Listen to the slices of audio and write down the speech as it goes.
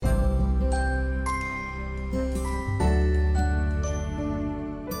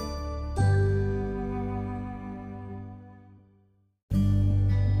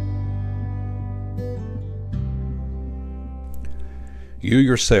You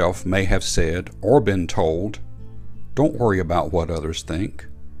yourself may have said or been told, "Don't worry about what others think.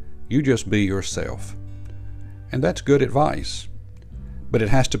 You just be yourself." And that's good advice, but it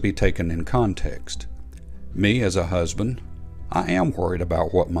has to be taken in context. Me as a husband, I am worried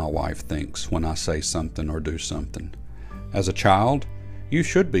about what my wife thinks when I say something or do something. As a child, you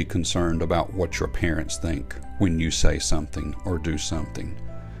should be concerned about what your parents think when you say something or do something.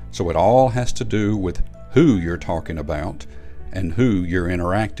 So it all has to do with who you're talking about and who you're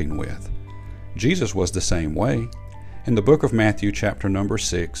interacting with. Jesus was the same way. In the book of Matthew chapter number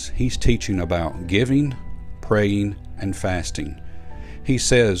 6, he's teaching about giving, praying, and fasting. He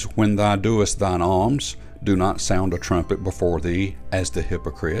says, "When thou doest thine alms, do not sound a trumpet before thee, as the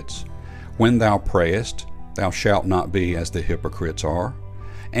hypocrites. When thou prayest, thou shalt not be as the hypocrites are.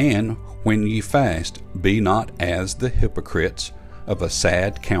 And when ye fast, be not as the hypocrites, of a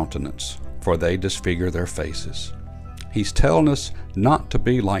sad countenance, for they disfigure their faces." He's telling us not to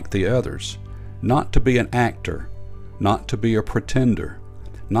be like the others, not to be an actor, not to be a pretender,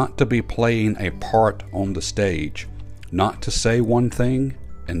 not to be playing a part on the stage, not to say one thing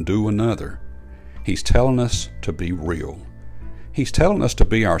and do another. He's telling us to be real. He's telling us to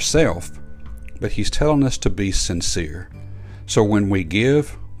be ourselves, but he's telling us to be sincere. So when we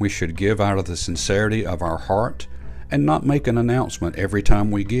give, we should give out of the sincerity of our heart and not make an announcement every time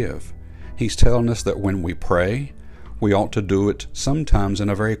we give. He's telling us that when we pray, we ought to do it sometimes in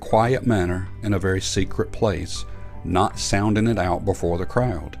a very quiet manner, in a very secret place, not sounding it out before the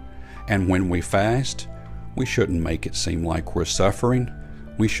crowd. And when we fast, we shouldn't make it seem like we're suffering.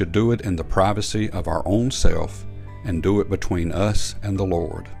 We should do it in the privacy of our own self and do it between us and the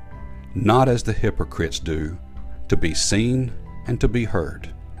Lord, not as the hypocrites do, to be seen and to be heard.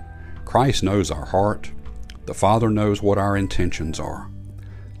 Christ knows our heart. The Father knows what our intentions are.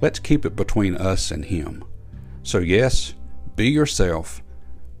 Let's keep it between us and Him. So yes, be yourself,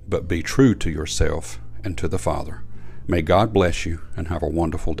 but be true to yourself and to the Father. May God bless you and have a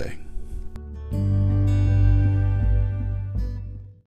wonderful day.